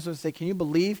 Somebody comes to us and says, can you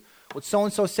believe what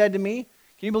so-and-so said to me?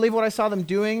 Can you believe what I saw them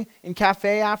doing in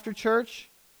cafe after church?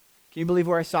 Can you believe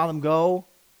where I saw them go?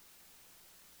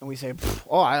 And we say,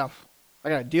 I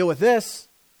got to deal with this.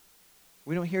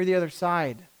 We don't hear the other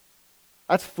side.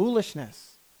 That's foolishness.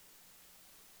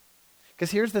 Because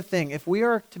here's the thing. If we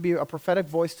are to be a prophetic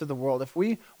voice to the world, if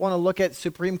we want to look at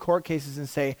Supreme Court cases and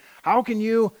say,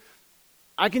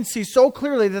 I can see so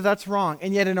clearly that that's wrong.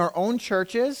 And yet in our own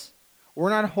churches,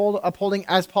 we're not upholding,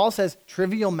 as Paul says,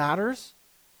 trivial matters.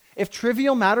 If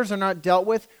trivial matters are not dealt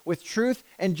with truth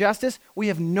and justice, we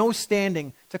have no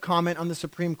standing to comment on the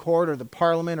Supreme Court or the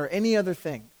Parliament or any other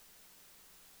thing.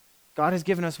 God has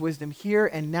given us wisdom here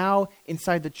and now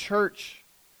inside the church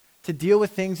to deal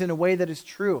with things in a way that is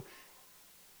true.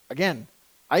 Again,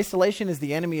 isolation is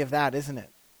the enemy of that, isn't it?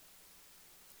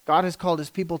 God has called his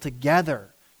people together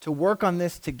to work on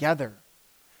this together.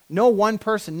 No one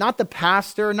person, not the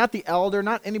pastor, not the elder,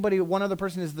 not anybody, one other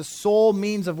person is the sole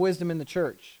means of wisdom in the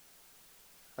church.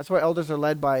 That's why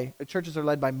churches are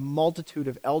led by multitude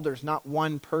of elders, not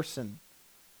one person.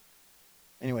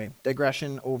 Anyway,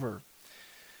 digression over.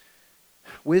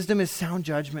 Wisdom is sound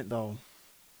judgment, though.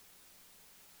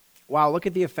 Wow, look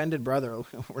at the offended brother.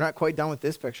 We're not quite done with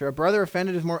this picture. A brother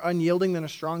offended is more unyielding than a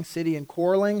strong city, and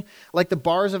quarreling like the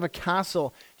bars of a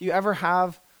castle. Do you ever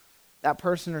have that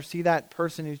person or see that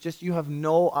person who's just, you have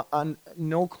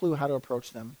no clue how to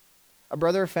approach them? A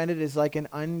brother offended is like an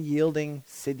unyielding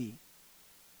city,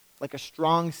 like a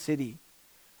strong city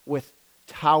with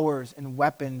towers and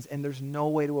weapons, and there's no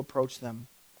way to approach them.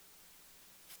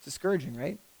 It's discouraging,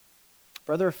 right?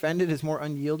 Brother offended is more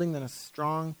unyielding than a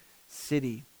strong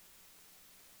city.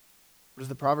 What does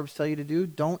the Proverbs tell you to do?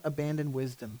 Don't abandon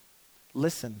wisdom.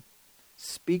 Listen.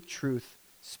 Speak truth.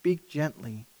 Speak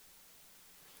gently.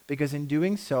 Because in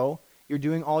doing so, you're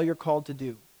doing all you're called to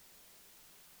do.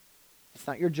 It's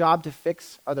not your job to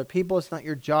fix other people. It's not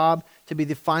your job to be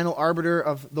the final arbiter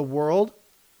of the world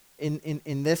in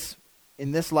this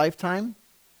lifetime.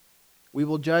 We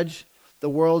will judge the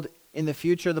world in the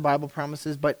future, the Bible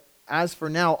promises. But as for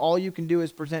now, all you can do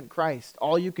is present Christ.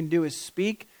 All you can do is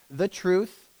speak the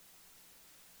truth.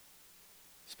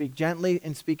 Speak gently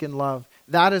and speak in love.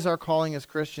 That is our calling as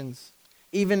Christians.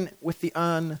 Even with the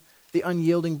the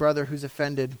unyielding brother who's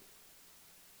offended.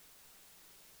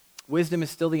 Wisdom is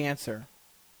still the answer.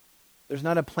 There's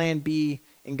not a plan B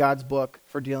in God's book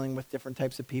for dealing with different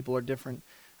types of people or different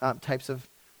types of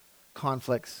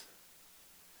conflicts.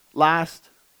 Last,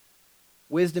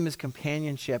 wisdom is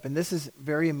companionship. And this is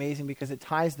very amazing because it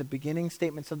ties the beginning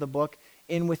statements of the book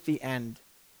in with the end.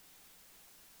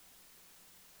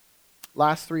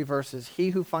 Last 3 verses. He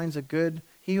who finds a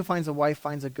wife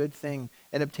finds a good thing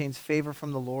and obtains favor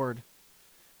from the Lord.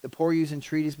 The poor use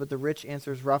entreaties, but the rich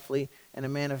answers roughly. And a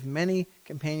man of many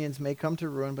companions may come to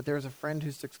ruin, but there is a friend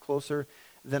who sticks closer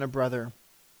than a brother.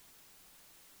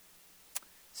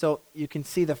 So you can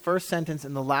see the first sentence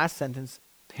and the last sentence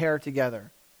pair together.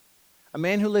 A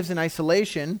man who lives in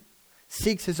isolation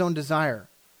seeks his own desire.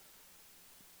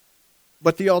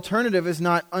 But the alternative is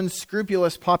not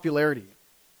unscrupulous popularity.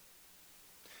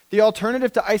 The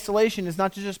alternative to isolation is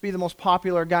not to just be the most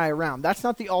popular guy around. That's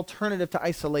not the alternative to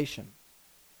isolation.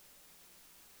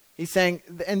 He's saying,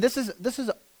 and this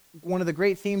is one of the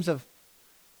great themes of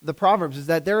the Proverbs, is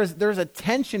that there's a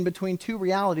tension between two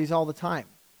realities all the time.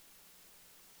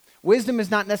 Wisdom is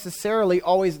not necessarily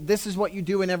always, this is what you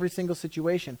do in every single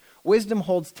situation. Wisdom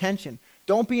holds tension.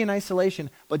 Don't be in isolation,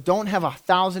 but don't have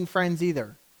 1,000 friends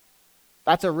either.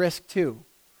 That's a risk too.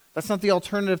 That's not the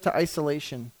alternative to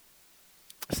isolation.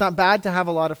 It's not bad to have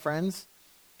a lot of friends.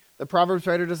 The Proverbs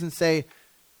writer doesn't say,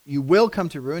 you will come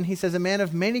to ruin. He says a man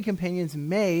of many companions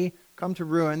may come to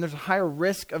ruin. There's a higher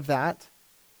risk of that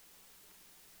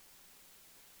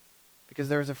because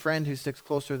there is a friend who sticks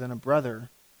closer than a brother.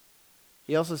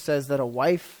 He also says that a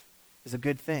wife is a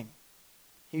good thing.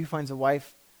 He who finds a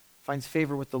wife finds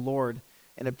favor with the Lord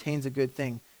and obtains a good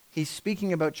thing. He's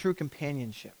speaking about true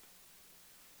companionship.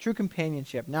 True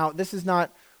companionship. Now, this is not,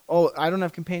 oh, I don't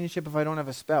have companionship if I don't have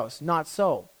a spouse. Not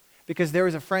so. Because there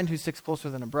is a friend who sticks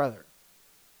closer than a brother.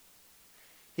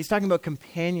 He's talking about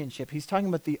companionship. He's talking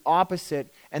about the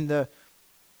opposite and the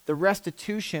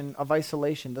restitution of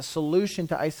isolation. The solution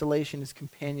to isolation is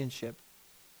companionship.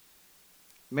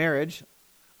 Marriage,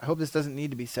 I hope this doesn't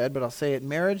need to be said, but I'll say it.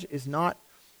 Marriage is not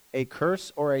a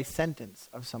curse or a sentence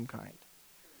of some kind.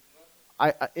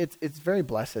 It's very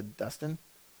blessed, Dustin.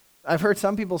 I've heard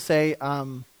some people say,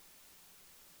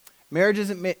 marriage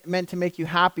isn't meant to make you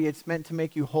happy, it's meant to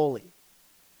make you holy.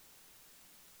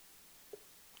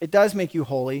 It does make you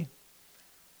holy,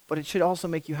 but it should also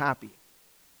make you happy.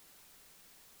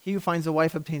 He who finds a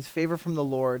wife obtains favor from the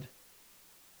Lord.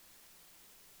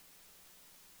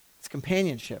 It's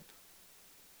companionship.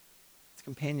 It's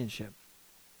companionship.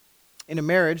 In a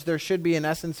marriage, there should be an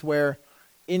essence where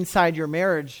inside your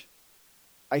marriage,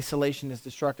 isolation is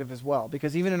destructive as well.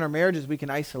 Because even in our marriages, we can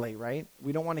isolate, right?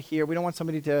 We don't want to hear, we don't want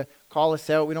somebody to call us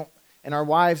out. And our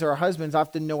wives or our husbands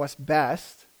often know us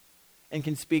best and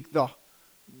can speak the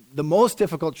most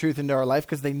difficult truth into our life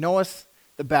because they know us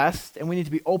the best, and we need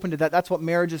to be open to that. That's what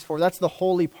marriage is for. That's the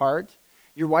holy part.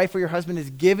 Your wife or your husband is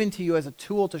given to you as a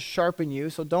tool to sharpen you,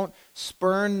 so don't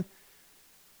spurn,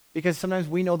 because sometimes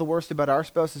we know the worst about our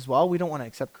spouse as well. We don't want to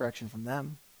accept correction from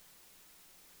them.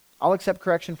 I'll accept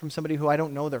correction from somebody who I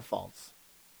don't know their faults,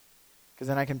 because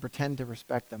then I can pretend to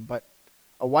respect them. But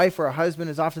a wife or a husband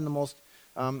is often the most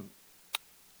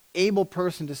able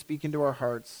person to speak into our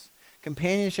hearts.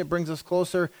 Companionship brings us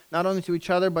closer, not only to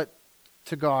each other, but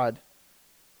to God,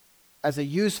 as a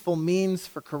useful means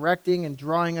for correcting and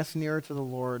drawing us nearer to the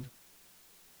Lord.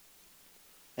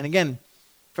 And again,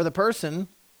 for the person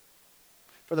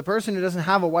who doesn't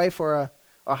have a wife or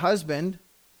a husband,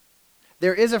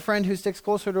 there is a friend who sticks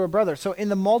closer to a brother. So in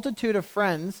the multitude of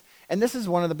friends, and this is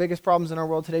one of the biggest problems in our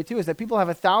world today too, is that people have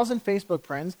 1,000 Facebook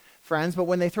friends, but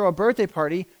when they throw a birthday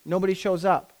party, nobody shows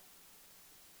up.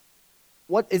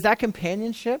 What is that?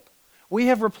 Companionship? We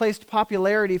have replaced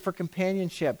popularity for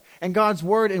companionship. And God's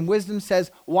word and wisdom says,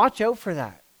 watch out for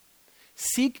that.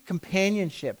 Seek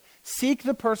companionship. Seek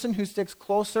the person who sticks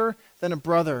closer than a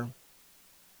brother.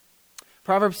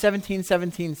 Proverbs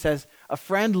 17:17 says, a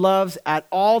friend loves at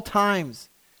all times.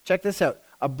 Check this out.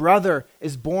 A brother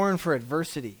is born for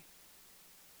adversity.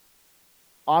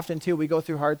 Often too, we go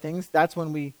through hard things. That's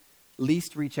when we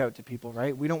least reach out to people,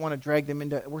 right? We don't want to drag them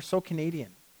into, we're so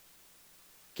Canadian.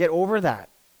 Get over that.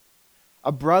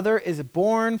 A brother is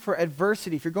born for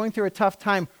adversity. If you're going through a tough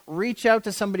time, reach out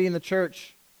to somebody in the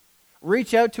church.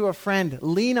 Reach out to a friend.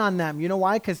 Lean on them. You know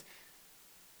why? Because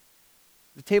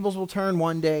the tables will turn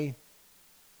one day.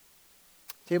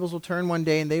 Tables will turn one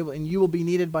day, and you will be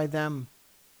needed by them.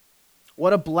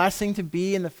 What a blessing to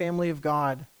be in the family of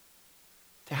God.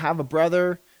 To have a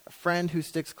brother, a friend who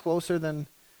sticks closer than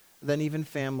even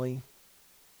family.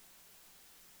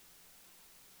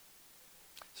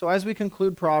 So as we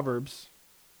conclude Proverbs,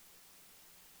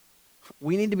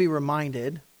 we need to be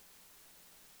reminded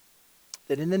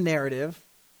that in the narrative,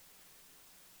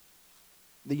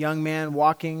 the young man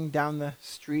walking down the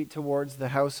street towards the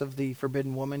house of the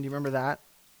forbidden woman, do you remember that?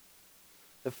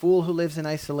 The fool who lives in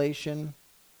isolation,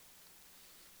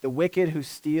 the wicked who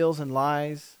steals and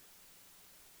lies.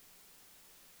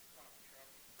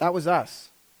 That was us.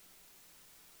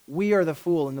 We are the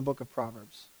fool in the book of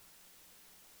Proverbs.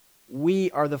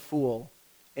 We are the fool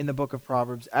in the book of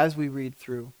Proverbs as we read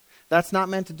through. That's not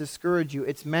meant to discourage you.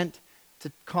 It's meant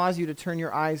to cause you to turn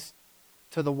your eyes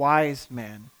to the wise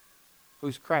man,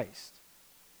 who's Christ.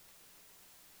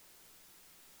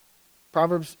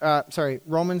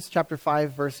 Romans chapter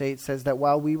 5 verse 8 says that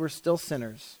while we were still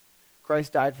sinners,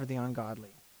 Christ died for the ungodly.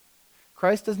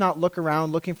 Christ does not look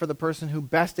around looking for the person who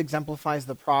best exemplifies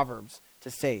the Proverbs to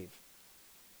save.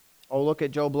 Oh, look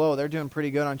at Joe Blow. They're doing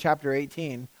pretty good on chapter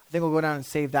 18. I think we'll go down and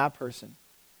save that person.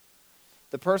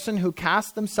 The person who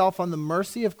casts themselves on the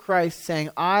mercy of Christ, saying,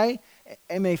 I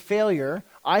am a failure.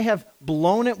 I have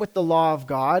blown it with the law of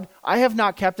God. I have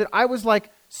not kept it. I was like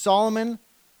Solomon.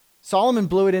 Solomon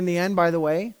blew it in the end, by the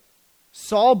way.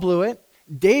 Saul blew it.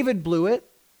 David blew it.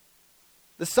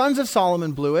 The sons of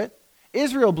Solomon blew it.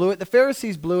 Israel blew it. The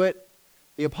Pharisees blew it.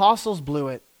 The apostles blew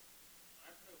it.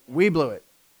 We blew it.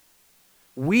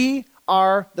 We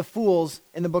are the fools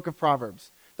in the book of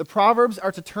Proverbs. The Proverbs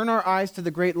are to turn our eyes to the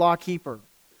great law keeper,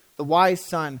 the wise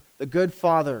son, the good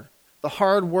father, the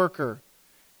hard worker,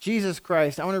 Jesus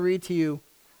Christ. I want to read to you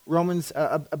Romans,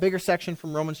 a bigger section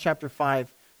from Romans chapter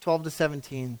 5, 12 to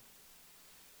 17.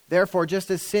 Therefore,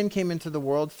 just as sin came into the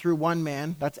world through one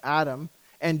man, that's Adam,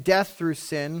 and death through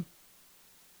sin,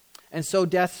 and so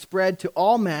death spread to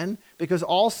all men because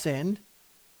all sinned.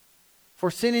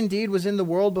 For sin indeed was in the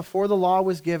world before the law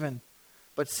was given,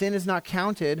 but sin is not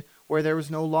counted where there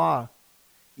was no law.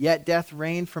 Yet death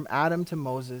reigned from Adam to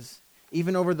Moses,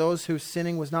 even over those whose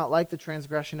sinning was not like the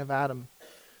transgression of Adam,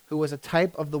 who was a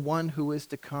type of the one who is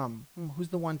to come. Who's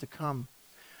the one to come?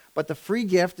 But the free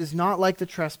gift is not like the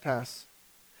trespass.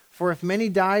 For if many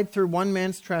died through one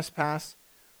man's trespass,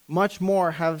 much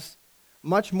more have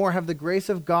the grace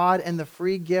of God and the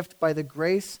free gift by the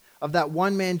grace of that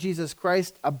one man, Jesus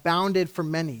Christ, abounded for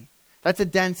many. That's a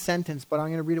dense sentence, but I'm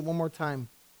going to read it one more time.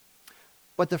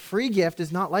 But the free gift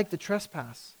is not like the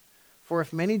trespass. For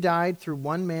if many died through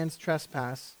one man's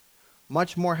trespass,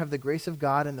 much more have the grace of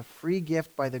God and the free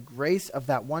gift by the grace of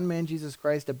that one man, Jesus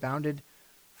Christ, abounded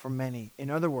for many. In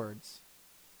other words,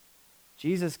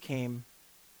 Jesus came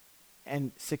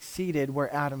and succeeded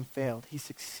where Adam failed. He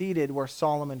succeeded where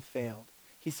Solomon failed.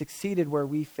 He succeeded where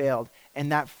we failed.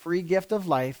 And that free gift of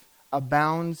life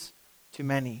abounds to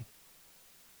many.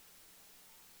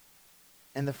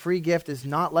 And the free gift is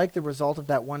not like the result of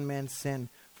that one man's sin.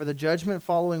 For the judgment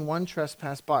following one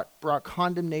trespass brought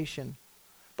condemnation.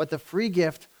 But the free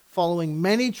gift following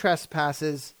many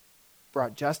trespasses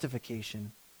brought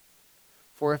justification.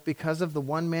 For if because of the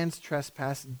one man's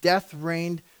trespass death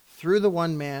reigned through the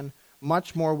one man,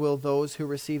 much more will those who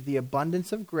receive the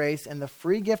abundance of grace and the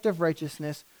free gift of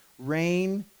righteousness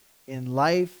reign in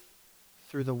life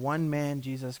through the one man,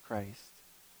 Jesus Christ.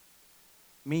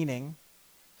 Meaning,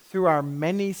 through our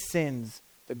many sins,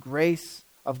 the grace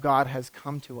of God has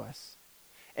come to us.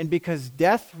 And because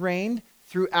death reigned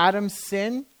through Adam's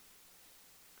sin,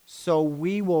 so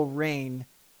we will reign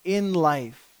in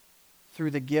life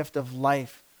through the gift of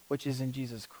life, which is in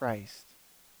Jesus Christ.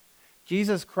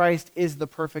 Jesus Christ is the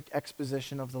perfect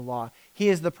exposition of the law. He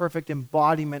is the perfect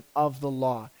embodiment of the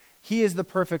law. He is the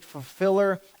perfect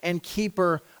fulfiller and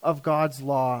keeper of God's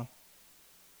law.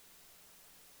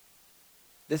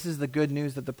 This is the good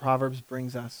news that the Proverbs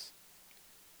brings us.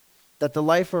 That the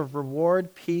life of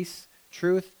reward, peace,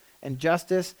 truth, and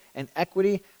justice and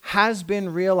equity has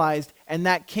been realized, and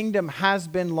that kingdom has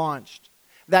been launched.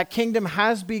 That kingdom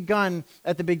has begun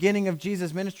at the beginning of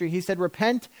Jesus' ministry. He said,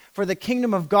 repent, for the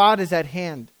kingdom of God is at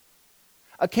hand.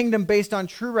 A kingdom based on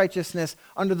true righteousness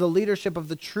under the leadership of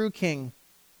the true king.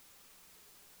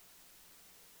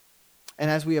 And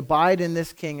as we abide in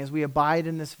this king, as we abide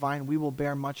in this vine, we will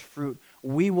bear much fruit.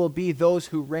 We will be those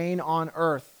who reign on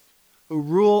earth, who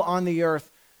rule on the earth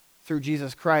through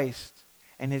Jesus Christ.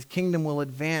 And his kingdom will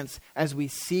advance as we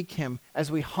seek him,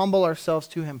 as we humble ourselves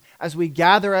to him, as we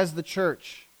gather as the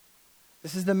church.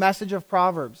 This is the message of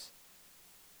Proverbs.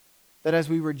 That as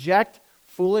we reject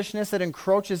foolishness that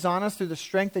encroaches on us through the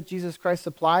strength that Jesus Christ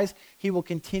supplies, he will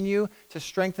continue to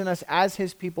strengthen us as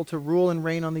his people to rule and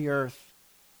reign on the earth.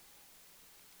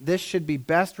 This should be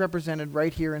best represented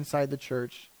right here inside the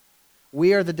church.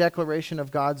 We are the declaration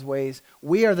of God's ways.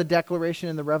 We are the declaration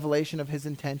and the revelation of his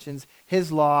intentions,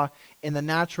 his law, in the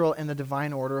natural and the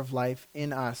divine order of life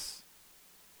in us.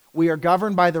 We are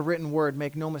governed by the written word,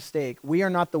 make no mistake. We are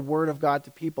not the word of God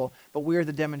to people, but we are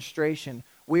the demonstration.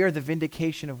 We are the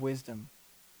vindication of wisdom.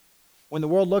 When the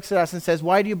world looks at us and says,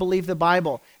 why do you believe the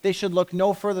Bible? They should look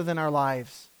no further than our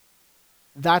lives.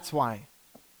 That's why.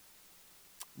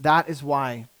 That is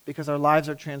why, because our lives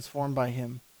are transformed by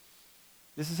him.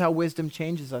 This is how wisdom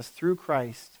changes us, through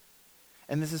Christ.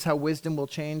 And this is how wisdom will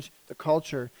change the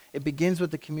culture. It begins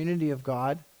with the community of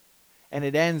God, and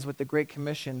it ends with the Great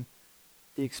Commission,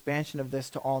 the expansion of this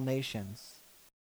to all nations.